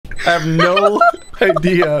I have no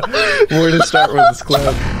idea where to start with this clip.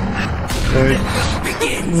 Like,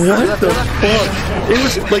 what the fuck? It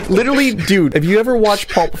was like literally, dude, have you ever watched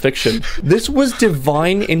Pulp Fiction? This was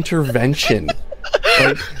divine intervention.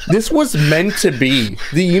 Like, this was meant to be.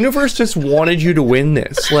 The universe just wanted you to win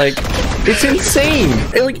this. Like, it's insane.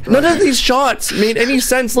 And, like, none of these shots made any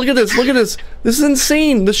sense. Look at this. Look at this. This is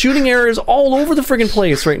insane. The shooting error is all over the friggin'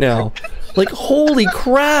 place right now. Like, holy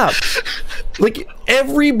crap. Like,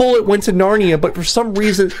 every bullet went to Narnia, but for some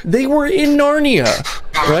reason, they were in Narnia,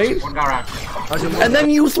 right? And then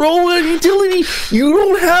you throw a utility, you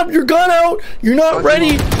don't have your gun out, you're not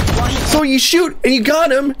ready, so you shoot, and you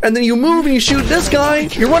got him, and then you move and you shoot this guy,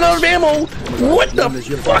 you run out of ammo. What the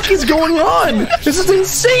fuck is going on? This is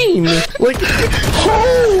insane! Like,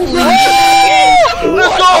 holy shit!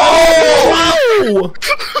 Let's go!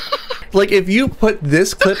 Like, if you put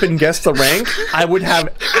this clip in Guess the Rank, I would have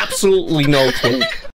absolutely no clue.